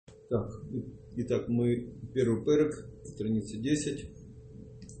Так, итак, мы первый перек, страница 10.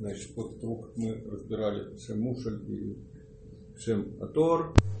 Значит, после того, как мы разбирали Шем Мушаль и Шем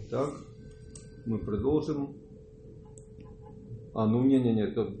Атор, так, мы продолжим.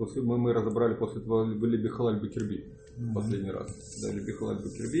 После мы разобрали после этого Либихалаль Бакерби последний раз. Да, Либихалаль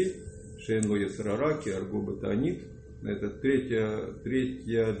Бакерби, Шейн Ло Ясарараки, Аргоба Таанит. Это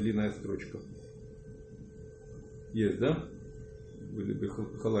третья длинная строчка. Есть, да?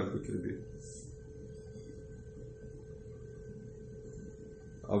 Либихалаль Бакерби.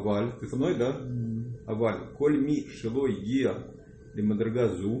 Аваль, ты со мной, да? Аваль, коль ми шилой гия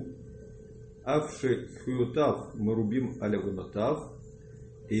лимадрагазу, авши хуютав марубим алявунатав,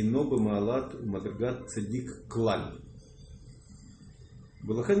 эйно бамаалат мадрагат цадик клаль.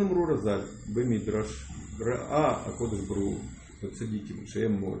 Балахен амру разаль, бэмидраш, раа акодыш бру, цадиким,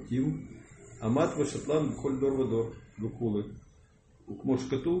 шеем муатим, амат вашатлан бхоль дор вадор, выкулы, укмош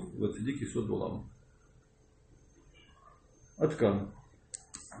катув, вацадики содулам. Аткан.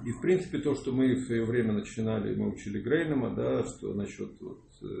 И в принципе то, что мы в свое время начинали, мы учили Грейнема, да, что насчет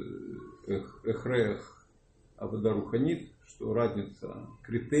эхрех авода руханит, что разница,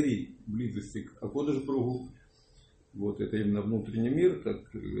 критерий близости к Акодыш-Бругу, вот это именно внутренний мир,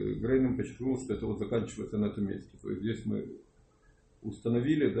 так Грейнем подчеркнул, что это вот заканчивается на этом месте. То есть здесь мы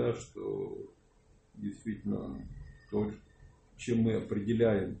установили, да, что действительно то, чем мы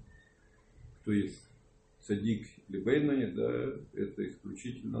определяем, кто есть Садик или Бейнони, да, это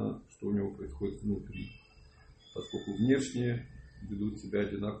исключительно, что у него происходит внутри, поскольку внешне ведут себя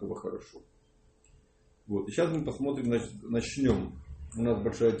одинаково хорошо. Вот. И сейчас мы посмотрим, значит, начнем. У нас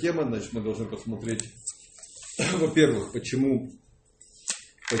большая тема, значит, мы должны посмотреть, во-первых, почему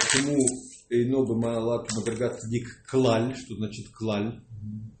Эйнобы Маалат Мадрагат Садик Клаль, что значит Клаль.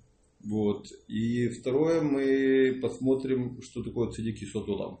 Вот. И второе, мы посмотрим, что такое Цадик и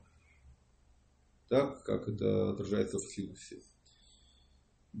Содулам. Так, как это отражается в Хилусе.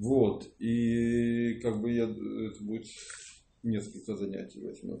 Вот. И как бы это будет несколько занятий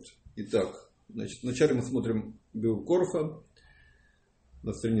возьмет. Итак, значит, вначале мы смотрим Беур Корфа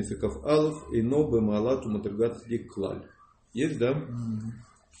на странице Кав Алеф Эйно Бемаалату Мадрагат Садик Клаль. Есть, да?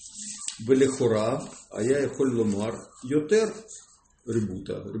 Велехора, а я Холь Ломар Йотер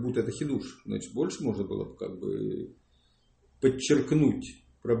Ребута. Ребута это хидуш. Значит, больше можно было как бы подчеркнуть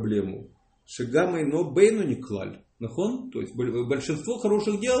проблему. Шигамой, но бейну не клаль. Нахон? То есть большинство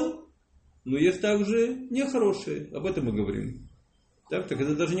хороших дел, но есть также нехорошие. Об этом мы говорим. Так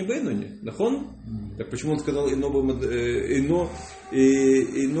это даже не бейну не. Нахон? Так почему он сказал ино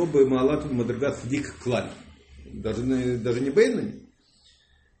бы маалат мадрагат садик клаль? Даже не бейну не.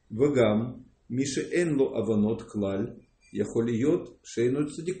 Вагам мише энло аванот клаль. Яхолиот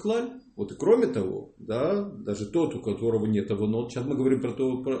шейнот садик клаль. Вот и кроме того, да, даже тот, у которого нет аванот, сейчас мы говорим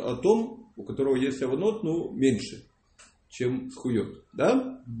о том, у которого есть аванот, ну, меньше, чем схует.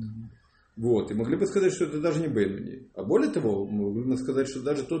 Да? Вот. И могли бы сказать, что это даже не бейнуни. А более того, мы могли бы сказать, что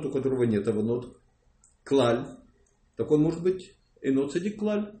даже тот, у которого нет аванот, клаль, так он может быть энот садик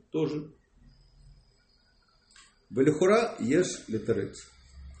клаль тоже. Велихора еш летарец.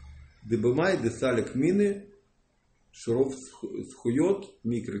 Дебамай десалик мины шуров схует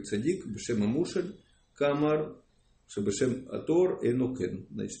микры цадик бешема мушаль камар шебешем атор эйнокен.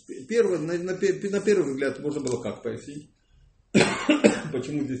 Значит, на первый взгляд можно было как пояснить,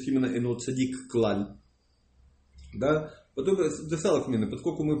 почему здесь именно энот цадик клаль. Да? Потом десалик мины,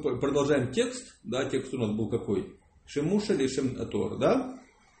 поскольку мы продолжаем текст, да, текст у нас был какой? Шем мушаль и шем атор, да?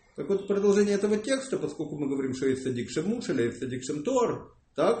 Так вот, продолжение этого текста, поскольку мы говорим, что есть садик шем мушаль, есть садик шем тор,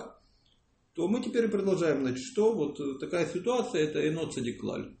 так? То мы теперь продолжаем, значит, что вот такая ситуация, это энот цадик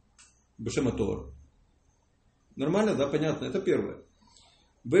клаль, бешем атор. Нормально, да, понятно, это первое.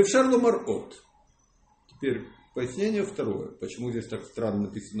 Бэйфшар ломар от. Теперь пояснение второе. Почему здесь так странно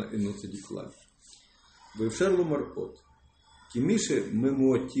написано энот цадик клаль. Бэйфшар ломар от. Кимиши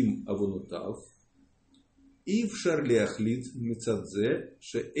мемуатим авонутав. И в шарле ахлит мецадзе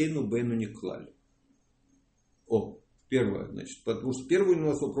ше эйну бэйну не клаль. Первое, значит, потому что первый у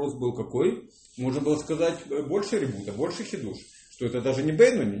нас вопрос был какой? Можно было сказать больше ребута, больше хидуш. Что это даже не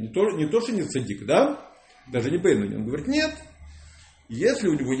бейнуни, не то, что не цадик, да? Даже не бейнуни. Он говорит, нет. Если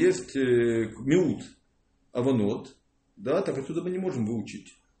у него есть миут, аванот, да, так отсюда мы не можем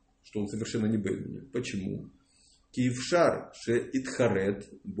выучить, что он совершенно не бейнуни. Почему? Киевшар ше итхарет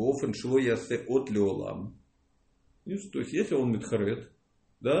бофен шло ясе от леолам. То есть, если он итхарет,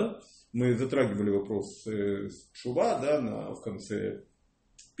 да, мы затрагивали вопрос Шува, да, в конце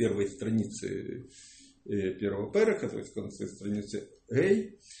первой страницы первого перека, то есть в конце страницы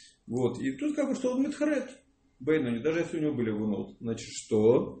Гей. Вот. И тут как бы что он митхарет. Бейнуни, даже если у него были вунот. Значит,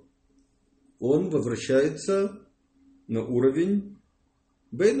 что? он возвращается на уровень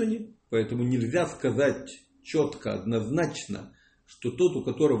бейнуни. Поэтому нельзя сказать четко, однозначно, что тот, у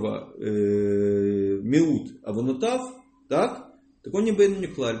которого миут авонотав, так он не бейнуни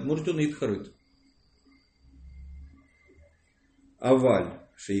клаль, может он и харит. Аваль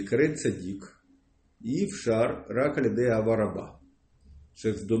шейкарет цадик и в шар ракалиде авараба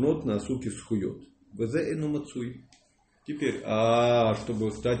шездонот на суки схует. Везе эну мацуй. Теперь,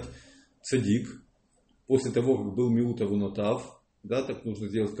 чтобы стать цадик, после того, как был миут авонотав, да, так нужно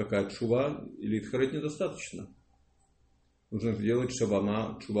сделать какая-то шува, или итхарет недостаточно. Нужно сделать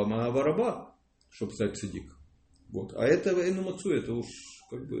шувама авараба, чтобы стать цадик. Вот. А это эну мацуй, это уж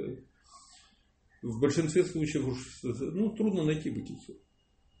как бы в большинстве случаев уж трудно найти бытицу.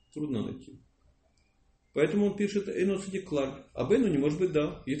 Трудно найти. Поэтому он пишет эйну цадик клаль. А бейну не может быть,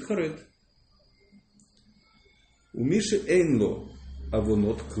 да, итхарет. У Миши эйнло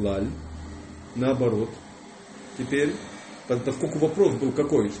авонот клаль. Наоборот. Теперь, поскольку вопрос был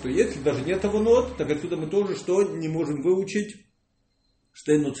какой, что если даже нет авонот, так отсюда мы тоже что не можем выучить,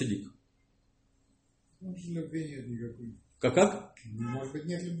 что эйну цадик. Может, любви нет никакой. Как? Может быть,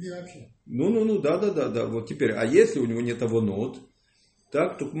 нет любви вообще. Да. Вот теперь, а если у него нет авонот,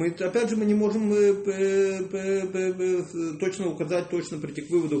 так, то мы, опять же, мы не можем точно указать, точно прийти к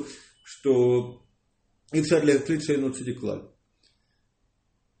выводу, что Ифшар леахлит шейну цадик клаль.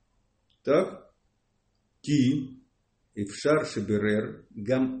 Так? Ки Ифшар шеберер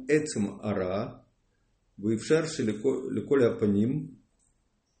гам эцем ара вифшар шелеколя апаним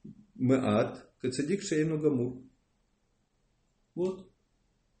меат кацадик шейну гамур. Вот.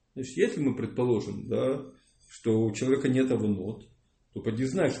 Значит, если мы предположим, да, что у человека нет авонот, то поди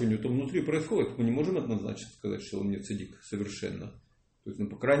знай, что у него там внутри происходит. Мы не можем однозначно сказать, что он не цадик совершенно. То есть,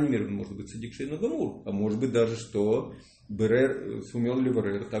 по крайней мере, он может быть цадик шейну гамур. А может быть даже, что берер, сумел ли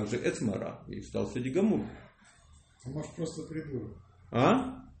берер также эцмара и стал цадик гамур. А может просто придурок.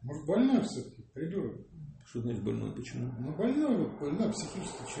 Может больной все-таки, придурок. Что значит больной? Почему? Больной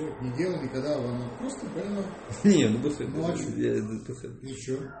психический человек. Не делал никогда, он просто больной. Не, И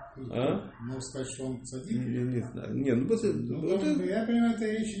что? Можно сказать, что он цадик? Не знаю. Я понимаю, это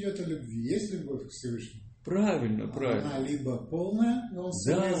речь идет о любви. Есть любовь к Всевышнему? Правильно. Она либо полная, и он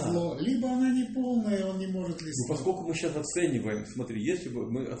себе зло, либо она не полная, и он не может листать. Поскольку мы сейчас оцениваем, смотри, если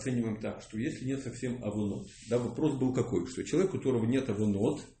мы оцениваем так, что если нет совсем авонот, да, вопрос был какой, что человек, у которого нет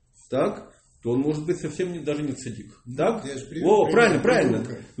авонот, так, то он может быть совсем даже не цадик. Так? Правильно.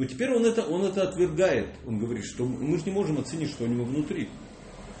 Но теперь он это отвергает. Он говорит, что мы же не можем оценить, что у него внутри.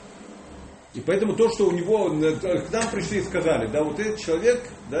 И поэтому то, что у него, к нам пришли и сказали, да, вот этот человек,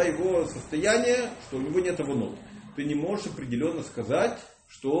 да, его состояние, что у него нет авонот. Ты не можешь определенно сказать,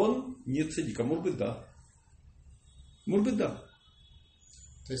 что он не цадик. А может быть, да. Может быть, да.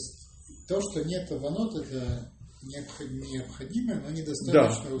 То есть, то, что нет авонот, это необходимо, но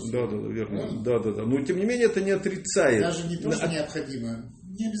недостаточно условие. Да, верно. Да. Но тем не менее это не отрицает. Даже не то, что необходимо.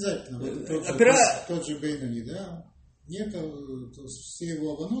 Не обязательно. Тот же Бейнуни, да. Нет, то все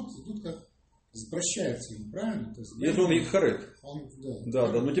его авонот тут как прощаются ему, правильно? То есть, если он итхарет.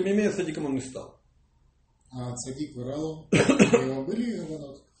 Да, но тем не менее цадиком он не стал. А цадик вырал, у него были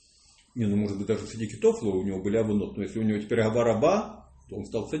авонот? Может быть даже цадик и тофло у него были авонот. Но если у него теперь авараба, то он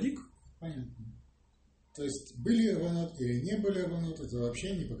стал цадик. Понятно. То есть были авонот или не были авонот, это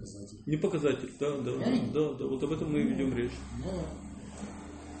вообще не показатель. Не показатель, да. Вот об этом мы ведем речь.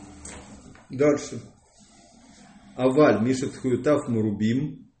 Дальше. Аваль мишет хуютав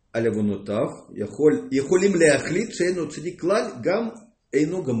мурубим алявонотав яхолим ляхлит шейну цадик клаль гам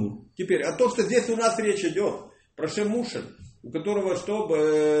эйну гамур. Теперь, а то, что здесь у нас речь идет про шемушель, у которого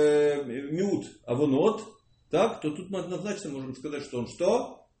мют авонот, так, то тут мы однозначно можем сказать, что он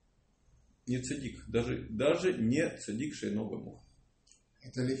что? Не цадик. Даже не цадик шейну гамур.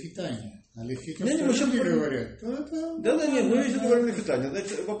 Это лефитание. А лефита, мы сейчас говорят? Мы еще говорим лефитание.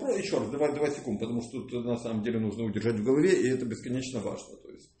 Значит, вопрос, еще раз, давай секунд, потому что тут на самом деле нужно удержать в голове, и это бесконечно важно. То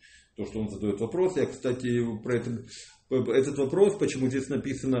есть, то, что он задает вопрос. Я, кстати, про этот вопрос, почему здесь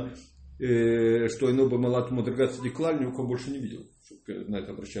написано, что иноба малат мудргат цадик клаль, ни у кого больше не видел. На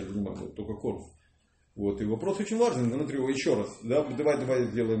это обращали внимание, только Корф. Вот, и вопрос очень важный. Смотри, еще раз, да, давай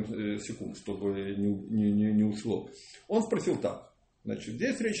сделаем секунд, чтобы не ушло. Он спросил так. Значит,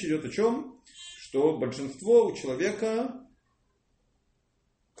 здесь речь идет о чем? Что большинство у человека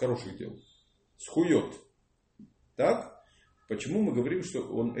хороших дел. Схует. Так? Почему мы говорим, что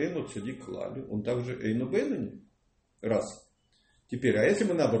он эйно цадик клаль, он также эйно бейнуни? Раз. Теперь, а если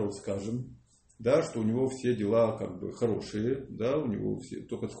мы наоборот скажем, да, что у него все дела как бы хорошие, да, у него все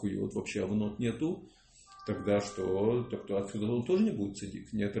только схует, вообще авонот нету, Тогда что? Тогда отсюда он тоже не будет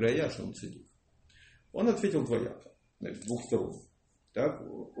цадик. Нет рая, что он цадик. Он ответил двояко. Значит, с двух сторон. Так,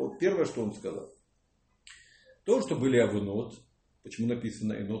 вот первое, что он сказал. То, что были авонот, почему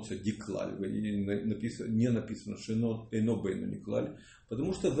написано эно цадик клаль, не написано, что эно бейну не клаль,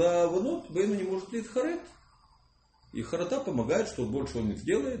 потому что за авонот бейну не может лить харет. И харата помогает, что больше он не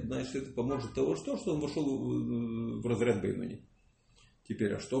сделает, значит, это поможет того, что он вошел в разряд бейнуни.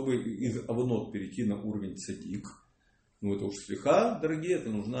 Теперь, а чтобы из авонот перейти на уровень цадик, ну это уж слиха, дорогие, это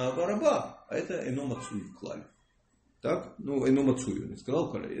нужна вараба, а это эно мацуй клаль. Так? Ну, эно мацуй, не сказал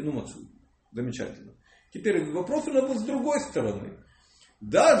клаль, эно мацуй. Замечательно. Теперь вопрос у нас с другой стороны.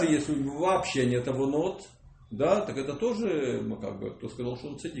 Даже если вообще нет авонот, да, так это тоже, как бы, кто сказал, что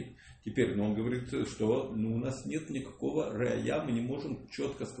он цадик. Теперь, он говорит, что у нас нет никакого рая, мы не можем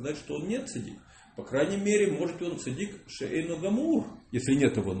четко сказать, что он не цадик. По крайней мере, может он цадик шеэйно гамур, если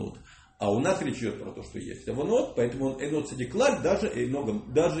нет авонот. А у нас речь идет про то, что есть авонот, поэтому он эйно цадик лаль, даже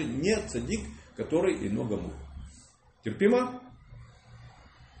не цадик, который эйно гамур. Терпимо?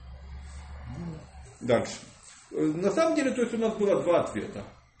 Дальше. На самом деле, то есть у нас было два ответа.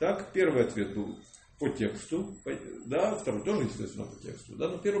 Так, первый ответ был по тексту, да, второй тоже, естественно, по тексту, да,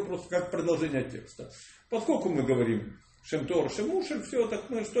 но первый просто как продолжение текста. Поскольку мы говорим Шемтор, Шемушель, все, так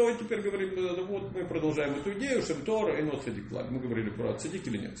мы что теперь говорим, вот мы продолжаем эту идею, Шемтор, Эно Цадик Лаль. Мы говорили про цадик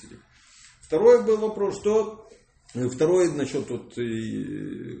или нет цадик. Второй был вопрос, что второй насчет вот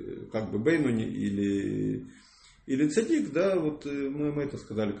как бы Бейнуни или цадик, да, вот мы это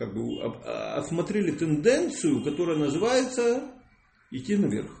сказали, как бы осмотрели тенденцию, которая называется идти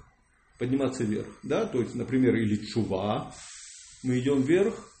наверх, подниматься вверх, да, то есть, например, или чува, мы идем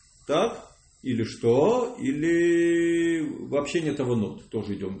вверх, так, или что, или вообще нет авонот,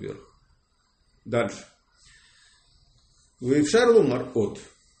 тоже идем вверх. Дальше. Вейфшар ломар от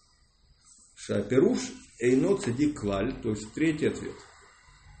шаперуш эйно цадик клаль, то есть третий ответ.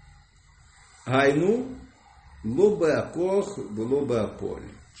 Айну лобе акох лобе аполь.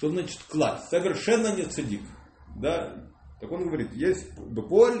 Что значит клаль? Совершенно не цадик, да. Так он говорит, есть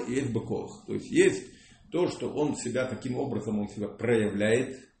беполь и есть бекох. То есть есть то, что он себя, каким образом он себя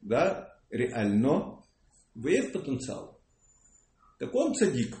проявляет, да, реально, есть потенциал. Так он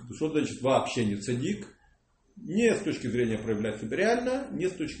цадик. Что значит вообще не цадик? Не с точки зрения проявлять себя реально, не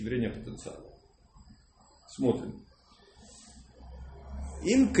с точки зрения потенциала. Смотрим.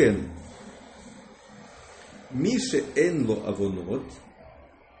 Имкен Мише энло авонот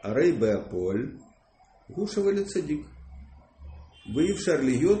арей беаполь гушавали цадик. Выившар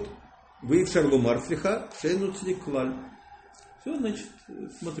льет, выившар ломар слиха, шейну цадик клаль. Все, значит,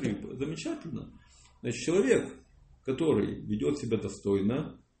 смотри, замечательно. Значит, человек, который ведет себя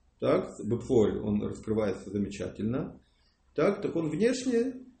достойно, так, бепфоль, он раскрывается замечательно, так он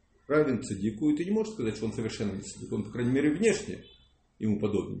внешне равен цадику, и ты не можешь сказать, что он совершенно не цадик, он, по крайней мере, внешне ему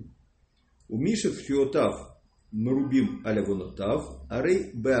подобен. У Миши фхиотав нарубим алявонотав,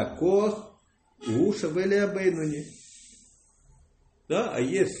 арей беакоах уша веля бейнуни. Да, а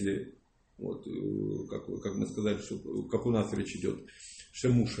если, вот, как мы сказали, что, как у нас речь идет,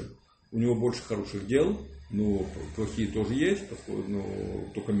 Шемуша, у него больше хороших дел, но плохие тоже есть, но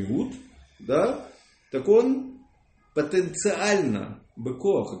только мигут, да, так он потенциально,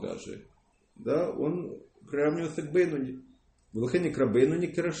 бекох даже, да, он приравнивается к бейнуни. Влахеник рабейнуни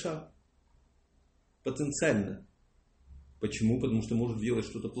кераша. Потенциально. Почему? Потому что может делать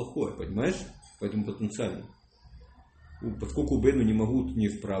что-то плохое, понимаешь? Поэтому потенциально. Поскольку Бейну не могут не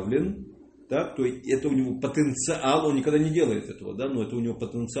исправлен, так, то это у него потенциал, он никогда не делает этого, да, но это у него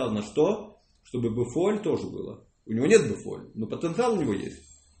потенциал на что? Чтобы бефоль тоже было. У него нет бефоль, но потенциал у него есть.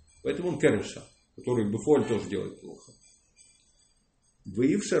 Поэтому он кереша, который бефоль тоже делает плохо.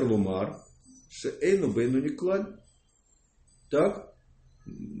 Выив шарлумар, шеэйну бейну никлаль. Так,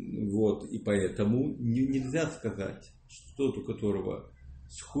 вот, и поэтому нельзя сказать, что тот, у которого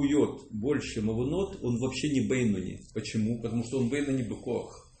схует больше мавунот, он вообще не бейнуни. Почему? Потому что он бейнуни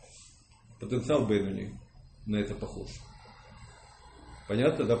бекох. Потенциал бейнуни на это похож.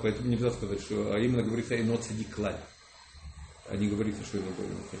 Понятно, да? Поэтому нельзя сказать, что... А именно говорится ино цадик клаль. А не говорится, что ино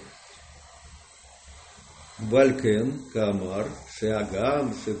бейнуни. Валькен, камар,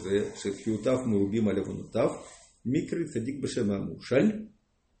 шеагам, шезе, шетхиутав, мурубим, алявунутав, микры цадик бешема мушаль,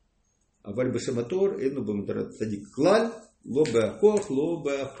 а валь бешематор, эйну бамадарат цадик клаль, лобеакох,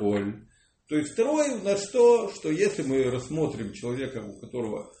 лобеаполь. То есть второе у нас что если мы рассмотрим человека, у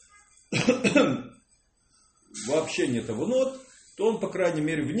которого вообще нет авонот, то он, по крайней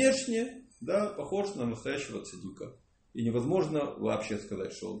мере, внешне, да, похож на настоящего цадика. И невозможно вообще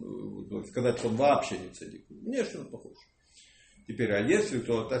сказать, что он вообще не цадик. Внешне он похож. Теперь, а если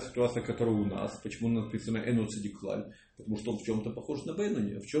то та ситуация, которая у нас, почему написано эно цадик клаль? Потому что он в чем-то похож на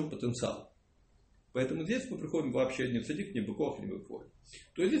бейнони, а в чем потенциал. Поэтому здесь мы приходим вообще не цадик, не быков, не быков.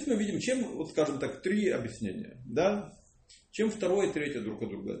 То есть здесь мы видим, чем, вот скажем так, три объяснения. Да? Чем второе и третье друг от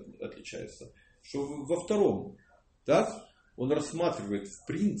друга отличаются. Что во втором, так, он рассматривает, в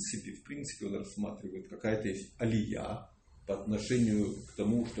принципе он рассматривает, какая-то есть алия по отношению к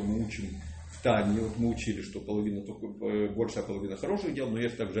тому, что мы учим в Тане. Вот мы учили, что половина только большая половина хороших дел, но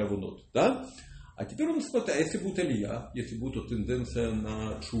есть также авунот. Да? А теперь он смотрит, а если будет алия, если будет тенденция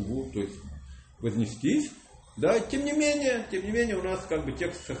на чуву, то есть вознестись, да, тем не менее у нас как бы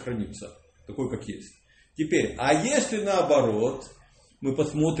текст сохранится, такой как есть. Теперь, а если наоборот, мы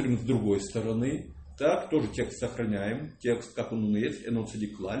посмотрим с другой стороны, так, тоже текст сохраняем, текст как он есть, эно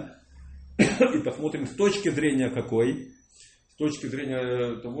цадик клаль, и посмотрим с точки зрения какой? С точки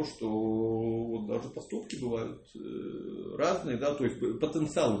зрения того, что вот даже поступки бывают разные, да, то есть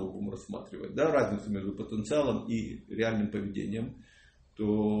потенциал его будем рассматривать, да, разницу между потенциалом и реальным поведением,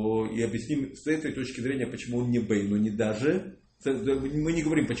 то и объясним с этой точки зрения, почему он не бейну, не даже, мы не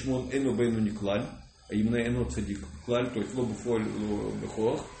говорим, почему он эно бейну не клаль, а именно эно цадик клаль, то есть лобуфоль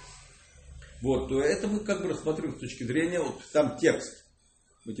бехох. Вот, то это мы как бы рассматриваем с точки зрения, вот сам текст.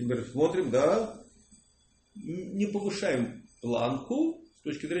 Мы теперь смотрим, да, не повышаем планку с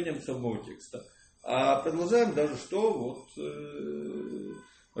точки зрения самого текста, а продолжаем даже что, вот,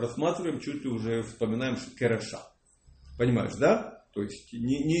 рассматриваем, чуть ли уже вспоминаем кераша. Понимаешь, да? То есть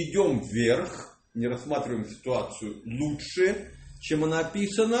не идем вверх, не рассматриваем ситуацию лучше, чем она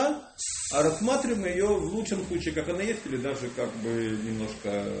описана, а рассматриваем ее в лучшем случае, как она есть, или даже как бы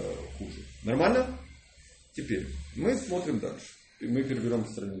немножко хуже. Нормально? Теперь мы смотрим дальше. И мы переберем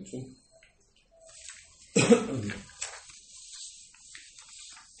страницу.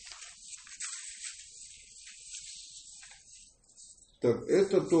 Так,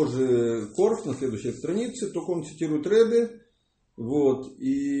 это тоже Корф на следующей странице, только он цитирует Ребе. Вот,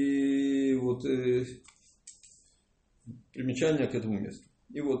 и вот примечание к этому месту.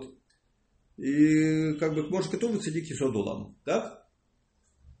 И вот, и как бы может готовиться дикий содулам, так?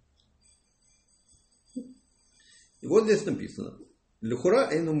 И вот здесь написано: Лехура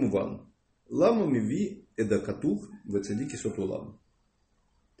эйну муван, лама миви эдакатув вецедики содулам.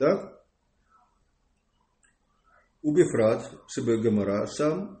 Так? Убифрат шебе гамара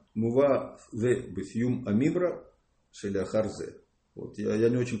шам мува ве бифьюм амибра шеляхарзе. Вот, я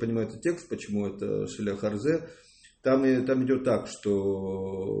не очень понимаю этот текст, почему это шеляхарзе. Там идет так,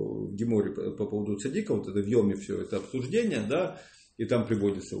 что в Геморе по поводу цадика, вот это в Йоме все это обсуждение, да, и там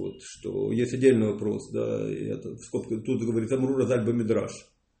приводится вот, что есть отдельный вопрос, да, и это, в скобках тут говорится Амрура Зальба Мидраш.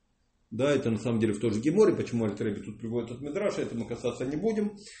 Да, это на самом деле в той же Геморе, почему Аль-Треби тут приводит от Мидраша, это мы касаться не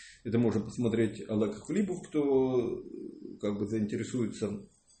будем. Это можно посмотреть Аллах Хлибов, кто как бы заинтересуется.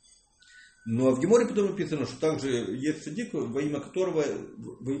 Ну а в Геморе потом написано, что также есть цадик, во имя которого,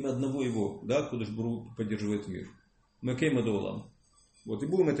 во имя одного его, да, Кодыш Барух поддерживает мир. Макей Мадоулам. Вот, и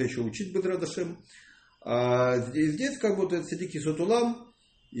будем это еще учить Бедрадашем. А здесь как будто цадик и сотулам.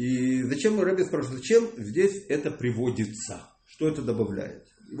 И зачем, Рэбби спрашивает, зачем здесь это приводится? Что это добавляет?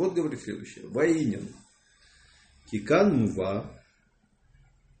 И вот говорит следующее. Ваинин. Кикан мува.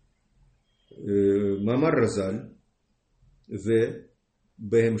 Мамар Разаль. Зе.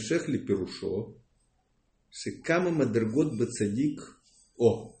 Бехемшех ли пирушо. Шикама мадргот бацадик.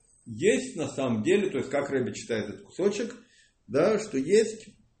 О. Есть на самом деле, то есть как Рэбби читает этот кусочек, да, что есть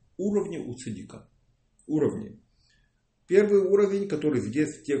уровни у цадика. Уровни. Первый уровень, который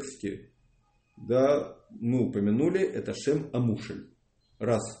здесь в тексте, да, мы упомянули, это Шем Амушель.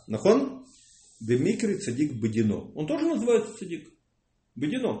 Раз. Нахон? Демикри цадик бедино. Он тоже называется цадик.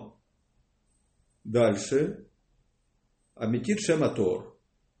 Бедино. Дальше. Аметит Шем Атор.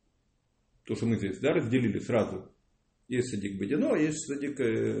 То, что мы здесь, да, разделили сразу. Есть цадик бедино, а есть цадик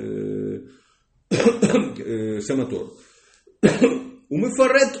Шем Атор.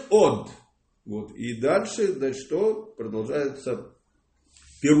 Умыфарет од. Вот. И дальше что? Продолжается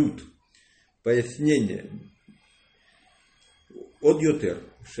пирут. Пояснение. Од йотер.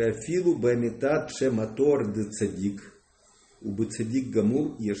 Шафилу бамитат шематор де цадик. Убы цадик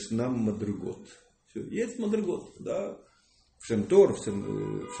гамур ешнам мадригот. Все. Есть мадригот, да. В шемтор,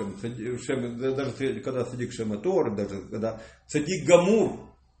 даже когда цадик шематор, даже когда цадик гамур,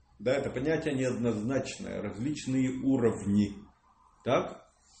 да, это понятие неоднозначное, различные уровни. Так?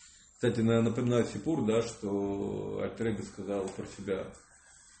 Кстати, напоминаю сипур, да, что Аль-Треби сказал про себя,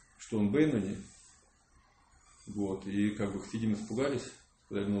 что он бейнони. Вот, и как бы хасидим испугались,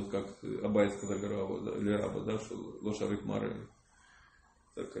 сказали, ну, как Абай сказал Лераба, да, что лошарик мары.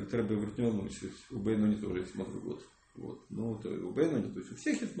 Так, Аль-Треби говорит, не волнуйтесь, у бейнони тоже есть мадригот. Вот. Ну, вот у Бейнони, то есть у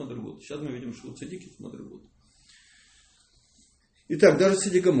всех есть мадрагот. Сейчас мы видим, что у цадик есть мадрагот. Итак, даже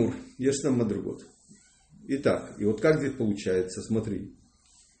цадик гамур есть нам мадрагот. Итак, и вот как здесь получается, смотри.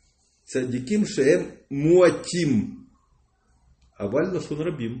 Цадиким шеем муатим. Аваль лашон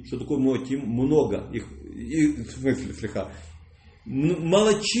рабим. Что такое муатим? Много. Их, в смысле, слегка.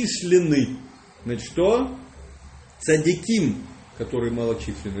 Малочисленный. Значит, что? Цадиким, которые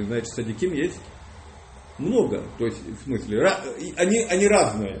малочисленные. Значит, цадиким есть много. То есть, в смысле, они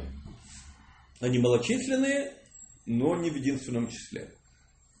разные. Они малочисленные, но не в единственном числе.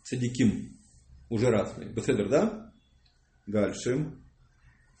 Цадиким уже разные. Беседер, да? Дальше.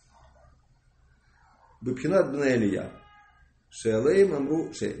 Быбхинат бна Илья. Шеалейм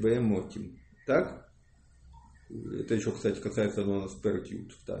амру шейбэм мотим. Так? Это еще, кстати, касается у нас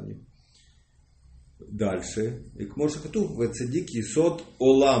перетют в Тане. Дальше. И к Мошакату в цадик есод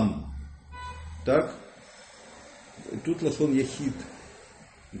олам. Так? И тут лашон яхид.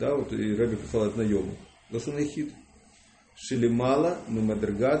 Да, вот и Рэбби писал знайому. Лашон яхид. Шелемала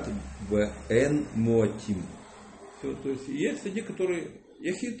мемадргат в эн мотим. Все, то есть есть цадик, который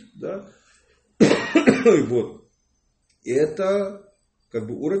яхид, да? Вот. И это как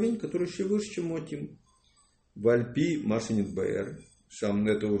бы уровень, который еще выше, чем мотим. Вальпи машинит бэр. Шам,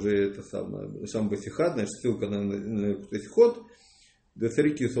 это уже это самое. Шам басихад, значит, ссылка на ход.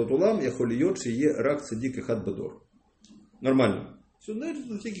 Десарики сотулам, яхолиот шие рак цадик и хат бадор. Нормально. Все, значит,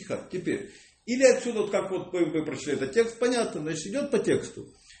 всякий хат. Теперь. Или отсюда, вот как вот мы прочли этот текст, понятно, значит, идет по тексту.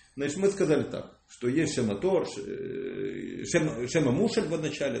 Значит, мы сказали так, что есть шематор, шема мушель в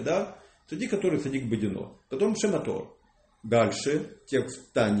начале, да, цадик, который цадик бадино. Потом шематор. Дальше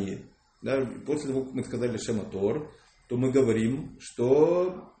текст Тани. Да, после того, как мы сказали шематор, то мы говорим,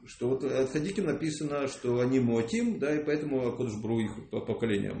 что вот о цадике написано, что они мотим, да, и поэтому Акодыш Барух их по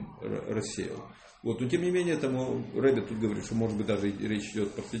поколениям рассеял. Вот, но тем не менее, тому Рэбби тут говорит, что может быть даже речь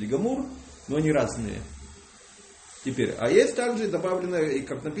идет про цадик гамур, но они разные. Теперь, а есть также добавлено,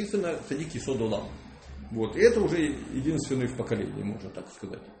 как написано, цадик есод олам. Вот, и это уже единственный в поколении, можно так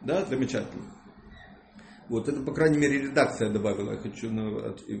сказать. Да, замечательно. Вот, это, по крайней мере, редакция добавила, я хочу,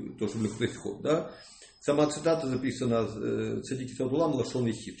 то, что в ход, да. Сама цитата записана цадик есод олам лашон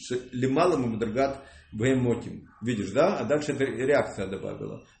яхид. Лемала мемадргат бэм мотим. Видишь, да? А дальше это редакция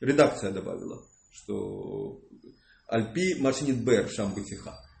добавила, что альпи машинит бэр шам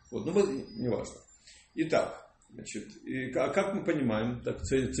бытиха. Вот, ну, не важно. Итак, значит, как мы понимаем, так,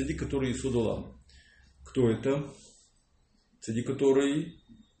 цадик, который есод олам. Кто это? Цадик, который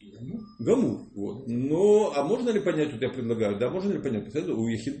гамур. Вот. Но, а можно ли понять, вот я предлагаю, да, можно ли понять, это у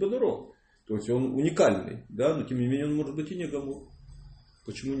яхид бадоро. То есть он уникальный, да, но тем не менее он может быть и не гамур.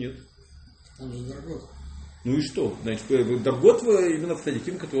 Почему нет? Там же даргот. Ну и что? Значит, даргот именно в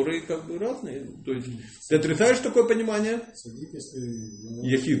цадиким, которые как бы разные. То есть ты отрицаешь такое понимание? Цадик,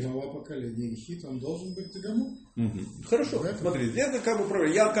 если глава поколения яхид, он должен быть гамур. Угу. Хорошо, смотри, здесь как бы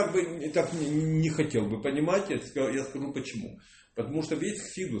я как бы так не хотел бы понимать, я скажу почему. Потому что весь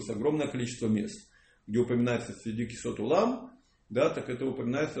хсидус, огромное количество мест, где упоминается цадик есод олам, да, так это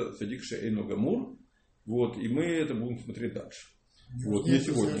упоминается цадик шеэйно гамур. Вот, и мы это будем смотреть дальше. Вот, не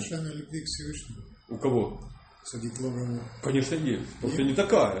сегодня. Совершенно любви к Всевышнему. У кого? Цадик гамур. Конечно, есть. Просто не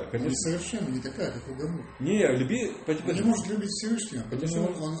такая. Конечно. Совершенно не такая, как у гамур. Не, люби. Он не может любить Всевышнего. Потому что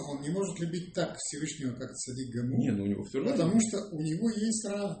он не может любить так Всевышнего, как цадик гамур. Не, ну у него все равно. Потому что у него есть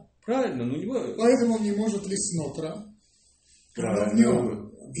ра. Правильно, но у него. Поэтому он не может лиснот ра. Правильно.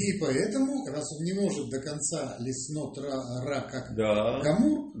 И поэтому, раз он не может до конца лиснот ра как да,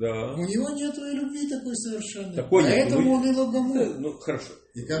 гамур, да. у него нет и любви такой совершенно. Такой поэтому нет, он и гамур. Ну, хорошо.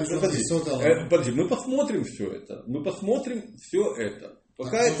 И как же подожди, мы посмотрим все это.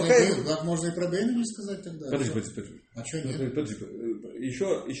 Как можно и про Бейнами сказать тогда? Подожди. А что нет? Подожди.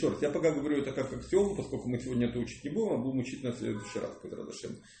 Еще раз. Я пока говорю это как аксиому, поскольку мы сегодня это учить не будем, а будем учить на следующий раз.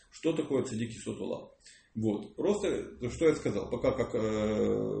 Что такое цадик есод олам? Вот. Просто, что я сказал, пока как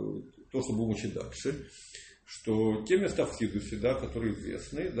то, что будем учить дальше, что те места в хсидусе, да, которые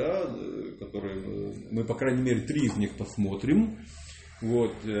известны, да, которые мы, по крайней мере, 3 из них посмотрим.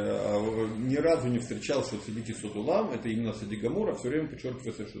 Вот, ни разу не встречал, что цадик есод олам это именно цадик гамур, а все время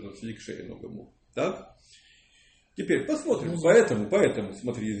подчеркивается, что это цадик шеэйно гамур. Так? Теперь посмотрим. Поэтому,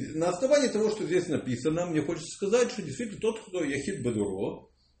 смотри, на основании того, что здесь написано, мне хочется сказать, что действительно тот, кто яхид бадуро,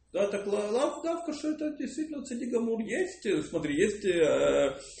 да, так лавдавка, что это действительно цадик гамур. Есть, смотри, есть и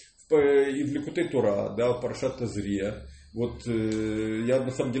в Ликутей Тора, да, в Парашат Тазрия. Вот я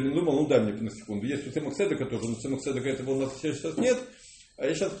на самом деле не думал, дай мне на секунду. Есть у Цемах Седека тоже, но Цемах Седека этого у нас сейчас нет. А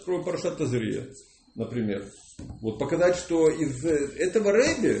я сейчас открою Парашат Тазрия, например. Вот показать, что из этого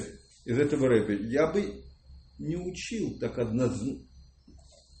рэби я бы не учил так однозначно.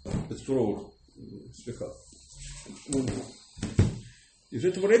 Из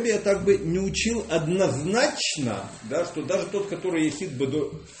этого Ребе я так бы не учил однозначно, да, что даже тот, который Ехид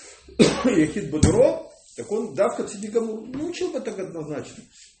Бадуро, так он давка цадик гамур, не учил бы так однозначно.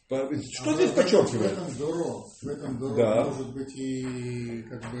 Что здесь подчеркивает? В этом доро да. Может быть и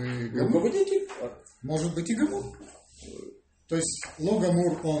как бы гамур. Руководитель? Может быть и гамур. То есть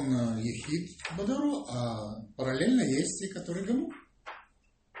логамур он Ехид Бадуро, а параллельно есть и который гамур.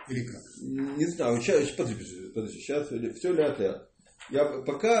 Или как? Не знаю, подожди, сейчас все ли это? Я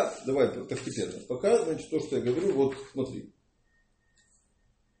пока, давай постепенно, пока, значит, то, что я говорю, вот смотри.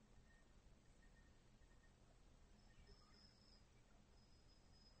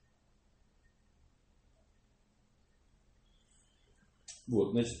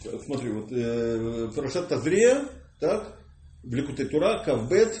 Вот, значит, смотри, вот Парашат Тазрея, так, в Ликутей Тура,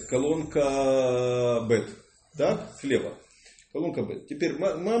 Кавбет, колонка Бет, так, слева, колонка Бет. Теперь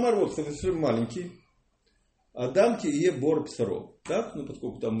Маамар вот совсем маленький, Адам Кие Бор Псаро, так, ну,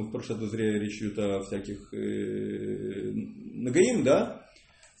 поскольку там в Парашат Тазрея речь идет о всяких Нагаим, да,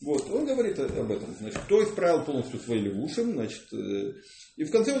 вот, он говорит об этом, значит, кто исправил полностью свои левушим, значит, и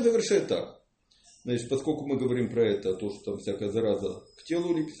в конце он завершает так. Значит, поскольку мы говорим про это, то, что там всякая зараза к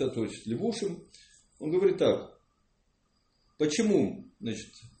телу лепится, то есть левушим, он говорит так. Почему?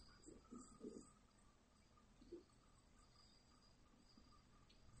 Значит,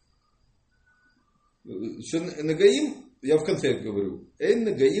 Нагаим, я в конце говорю, Эн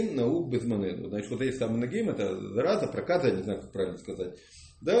Нагаим наук безманену. Значит, вот есть самый Нагаим, это зараза, проказа, я не знаю, как правильно сказать.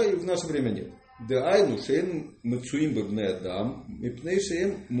 Да, и в наше время нет. Деайну шен мецуим бебне адам, мипней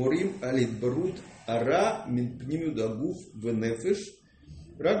шеем морим алитбарут ара минпнимю дагуф венефеш,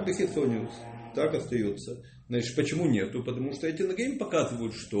 рак бехитониус. Так остается. Значит, почему нету? Потому что эти Нагаим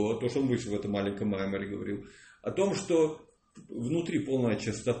показывают, что, то, что он выше в этом маленьком маймере говорил, о том, что внутри полная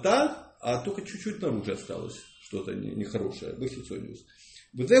чистота, а только чуть-чуть наружу осталось что-то нехорошее. Бехитониус.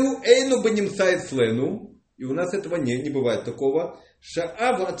 Везегу эйну банимсайт слену, и у нас этого не бывает такого.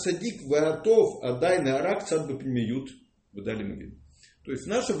 Шаав ацадик ваатов адай на арак цад бапимиют выдали мы. То есть в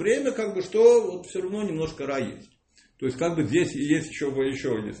наше время как бы что вот все равно немножко ра есть. То есть как бы здесь есть еще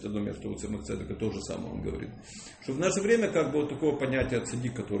есть одно место у Цемах Цедека, то же самое он говорит. Что в наше время как бы вот такого понятия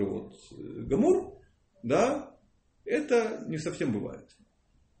ацадик, который вот гамур, да, это не совсем бывает.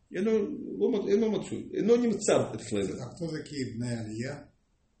 Оно не мцад. А кто такие бне Алия?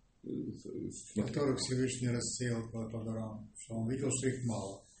 Которых Всевышний рассеял по дарам, что он видел, что их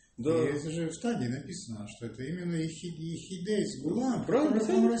мало. Да. И это же в Таде написано, что это именно Ехидей с Гулам, которых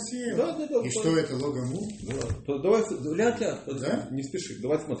он рассеял. Да, и что это логаму? Да. Давай, да? Не спеши,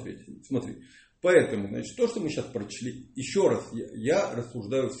 давай смотреть. Смотри. Поэтому, значит, то, что мы сейчас прочли, еще раз я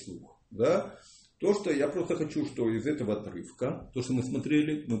рассуждаю вслух. Да? То, что я просто хочу, что из этого отрывка, то, что мы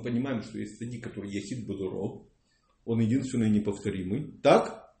смотрели, мы понимаем, что есть садик, который Ехид Бадуро, он единственный неповторимый.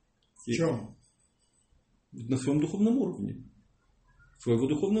 Так? В чем? На своем духовном уровне. Своего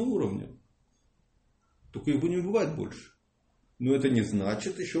духовного уровня. Только его не бывает больше. Но это не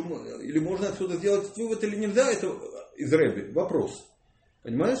значит еще... Или можно отсюда сделать вывод, или нельзя. Это из Рэби. Вопрос.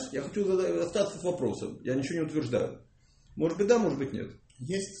 Понимаешь? Я хочу остаться с вопросом. Я ничего не утверждаю. Может быть да, может быть нет.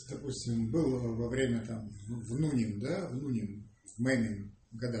 Есть, допустим, был во время там в Нуним, да? В Мемим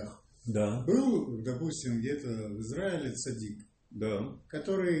годах. Да. Был, допустим, где-то в Израиле цадик. Да.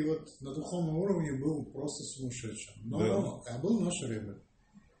 Который вот на духовном уровне был просто сумасшедшим. Но, а был наш Ребе,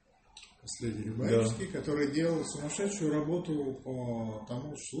 последний Любавичский, да. Который делал сумасшедшую работу по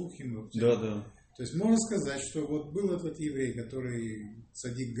тому шлухим. Да, да. То есть можно сказать, что вот был этот еврей, который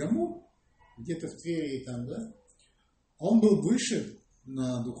цадик гамур, где-то в Твери там, да, он был выше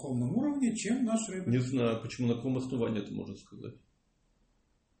на духовном уровне, чем наш Ребе. Не знаю, почему, на каком основании это можно сказать.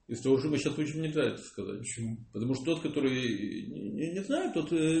 Если уже мы сейчас учим, нельзя это сказать. Почему? Потому что тот, который не знает, тот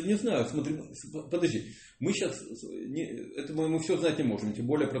не знаю. Смотри, подожди. Мы сейчас, это мы все знать не можем. Тем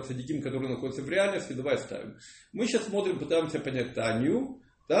более про цадиким, которые находятся в реальности, давай ставим. Мы сейчас смотрим, пытаемся понять Танию.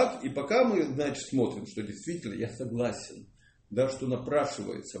 Так, и пока мы, значит, смотрим, что действительно я согласен, да, что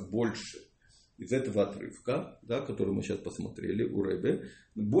напрашивается больше из этого отрывка, да, который мы сейчас посмотрели у Ребе,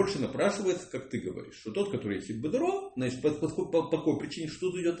 больше напрашивается, как ты говоришь, что тот, который Ехид Бадуро, значит, по какой причине, что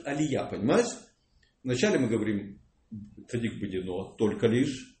тут идет алия, понимаешь? Вначале мы говорим цадик бадино, только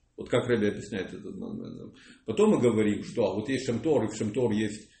лишь, вот как Ребе объясняет это. Потом мы говорим, что вот есть шемтор, и в шемтор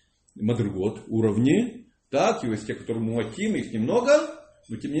есть мадригот, уровни, так, и есть те, которые муатим, их немного,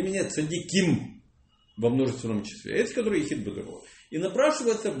 но тем не менее цадиким во множественном числе. Есть, которые Ехид Бадуро. И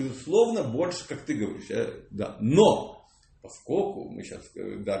напрашивается, безусловно, больше, как ты говоришь. Да. Но, поскольку мы сейчас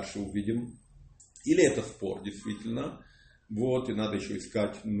дальше увидим, Или это спор, действительно. Вот, и надо еще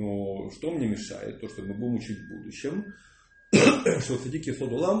искать. Но что мне мешает? То, что мы будем учить в будущем. Что цадик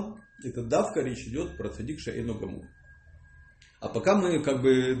есод олам, это давка, речь идет про цадик шеэйно гамур. А пока мы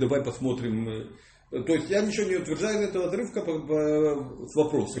давай посмотрим. То есть я ничего не утверждаю из этого отрывка с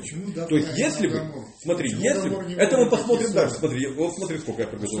вопросом. Почему давка? То есть если бы, смотри, если бы, это мы посмотрим дальше. Смотри, вот смотри, сколько я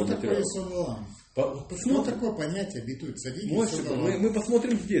приготовил материала. Что такое понятие битует цадик есод олам? Мы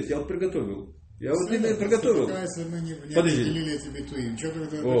посмотрим здесь, я вот приготовил. Я вот именно приготовил.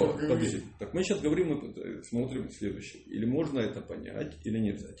 Подожди. Так мы сейчас говорим и смотрим следующее. Или можно это понять, или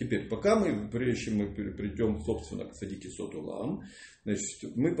нельзя. Теперь, пока прежде чем мы придем, собственно, к цадик есод олам,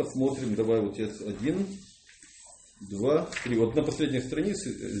 значит, мы посмотрим, давай вот здесь 1, 2, 3. Вот на последней странице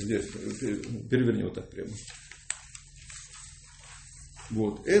здесь, переверни вот так прямо.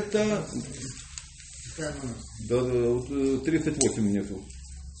 Вот, это... Да, 38 внизу.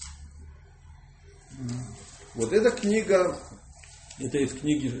 Вот эта книга, это из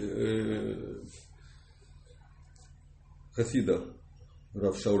книги хасида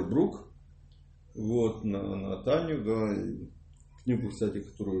Рав Шауль Брук, вот, на Таню, да, книгу, кстати,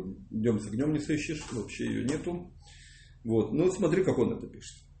 которую днем с огнем не сыщешь, вообще ее нету. Вот, ну смотри, как он это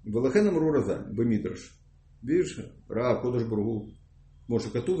пишет. Валахенам руразаль, бемидраш. Видишь, Ра Кодаш Бургу,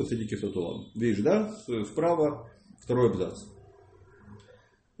 Моше Катува, цадик есод олам. Видишь, да, справа второй абзац.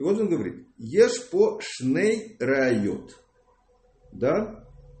 И вот он говорит, ешь по шней райот. Да?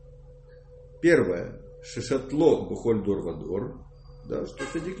 Первое. Шешатло бухоль дор вадор. Да, что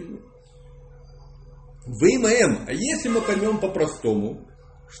садик. Вымаем. А если мы поймем по-простому,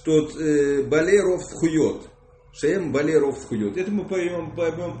 что балеров схует. Шеем балеров схует. Это мы поймем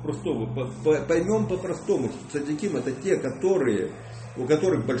по-простому. Поймем по-простому, что цадиким это те, у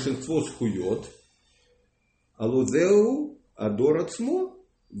которых большинство схует. Алузеу адор ацмо.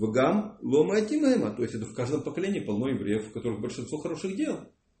 Вгам лома атимема. То есть это в каждом поколении полно евреев, у которых большинство хороших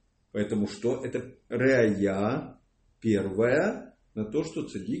дел. Поэтому что? Это реая первая на то, что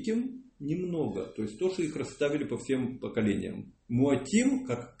цадиким немного. То есть то, что их расставили по всем поколениям. Муатим,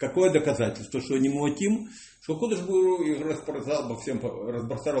 какое доказательство, что они муатим? Что Кодеш Буру их разбросал по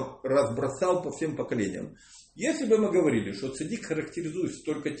всем поколениям. Если бы мы говорили, что цадик характеризуется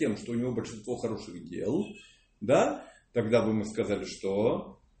только тем, что у него большинство хороших дел, да, тогда бы мы сказали,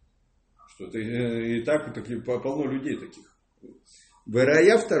 что это и так полно людей таких.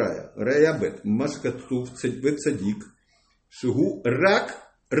 Рая вторая, рая бет, машкатув цадик, шигу рак,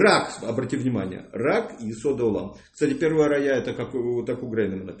 обрати внимание, рак есод олам. Кстати, первая рая, это как у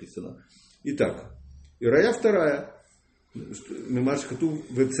Грейнема написано. Итак, и рая вторая, машкатув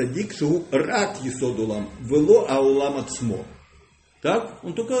цадик, шигу рак есод олам, вело аулам ацмо. Так,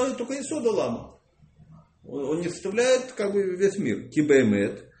 он только есод олама. Он не составляет весь мир.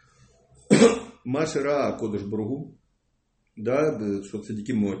 Кибаймет, Машера Кодеш Бургу, да, что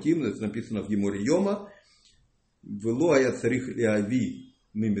цадиким муатим, это написано в Геморе Йома, Вело ая царих леави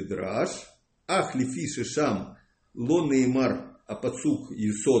мимидраш, ах лифи шешам ло неймар апацук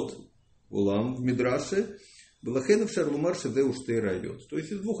есод улам в мидраше, Балахенов шарлумар шедеу штей райот. То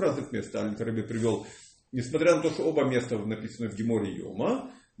есть из двух разных мест Аль-Тараби привел, несмотря на то, что оба места написаны в Геморе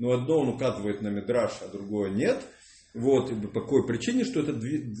Йома, но одно он указывает на мидраш, а другое нет. Вот, по какой причине, что это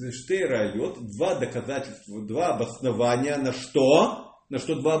штей райот, два доказательства, два обоснования. На что? На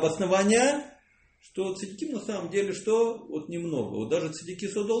что два обоснования? Что цадиким на самом деле, что? Вот немного. Вот даже цадик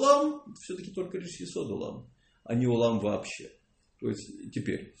есод олам, все-таки только лишь есод олам, а не олам вообще. То есть,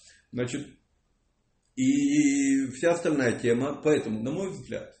 теперь, значит, и вся остальная тема, поэтому, на мой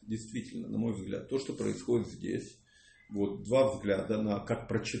взгляд, действительно, на мой взгляд, то, что происходит здесь, вот два взгляда на как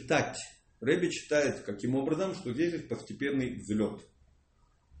прочитать. Рэби читает каким образом, что здесь есть постепенный взлет.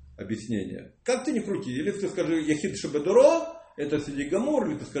 Объяснение. Как ты ни крути, или ты скажи Яхид Шабедуро, это Сиди Гамур,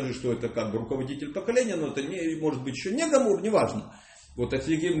 или ты скажи, что это как бы руководитель поколения, но это не, может быть еще не Гамур, неважно. Вот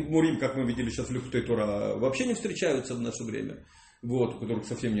Сиди Гамурим, как мы видели сейчас в Лихуте Тура, вообще не встречаются в наше время. Вот, у которых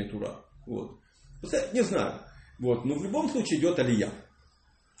совсем нет Тура. Вот. Не знаю. Вот. Но в любом случае идет алия.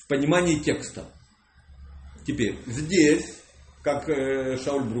 В понимании текста. Теперь, здесь, как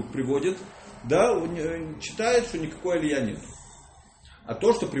Шауль Брук приводит, да, он читает, что никакой алия нет. А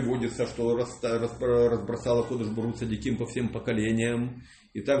то, что приводится, что разбросала Кодеш Буру цадиким по всем поколениям,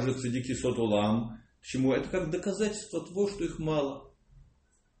 и также цадик есод олам, почему? Это как доказательство того, что их мало.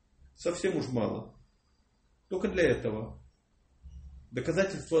 Совсем уж мало. Только для этого.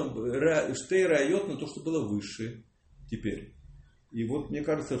 Доказательство штей райот на то, что было выше теперь. И вот мне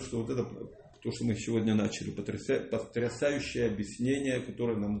кажется, что вот это то, что мы сегодня начали, потрясающее объяснение,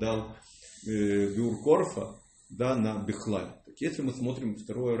 которое нам дал Биур Корфа, да, на бихлаль. Так если мы смотрим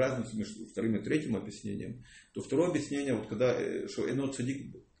вторую разницу между вторым и третьим объяснением, то второе объяснение, вот когда что эно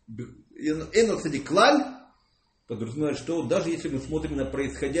цадик клаль, подразумевает, что даже если мы смотрим на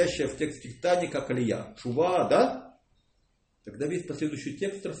происходящее в тексте Тани как алия, шува, да, тогда весь последующий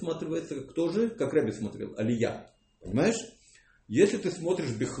текст рассматривается как тоже, как Ребе смотрел, алия. Понимаешь? Если ты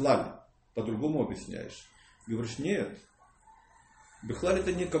смотришь бихлаль, по-другому объясняешь. Говоришь, нет. Бихлаль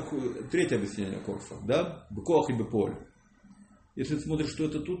это не как третье объяснение Корфа, да? Бекоах и беполь. Если ты смотришь, что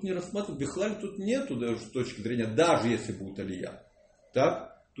это тут не рассматривается, бихлаль тут нету даже с точки зрения, даже если будет алия. Так?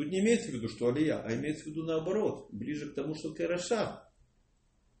 Тут не имеется в виду, что алия, а имеется в виду наоборот, ближе к тому, что кайраша.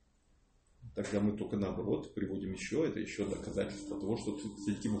 Тогда мы только наоборот приводим еще, это еще доказательство того, что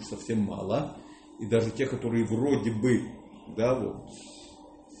цадиким уж совсем мало. И даже те, которые вроде бы, да, вот,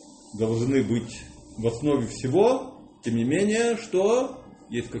 должны быть в основе всего, тем не менее, что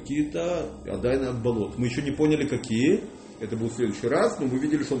есть какие-то адайны от болот. Мы еще не поняли, какие. Это будет в следующий раз, но мы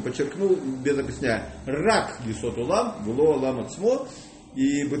видели, что он подчеркнул, без объясняя, рак есот улам, вло улам ацмо.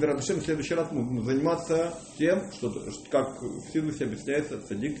 И в следующий раз мы будем заниматься тем, что как в Сидусе объясняется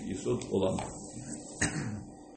цадик есот улам.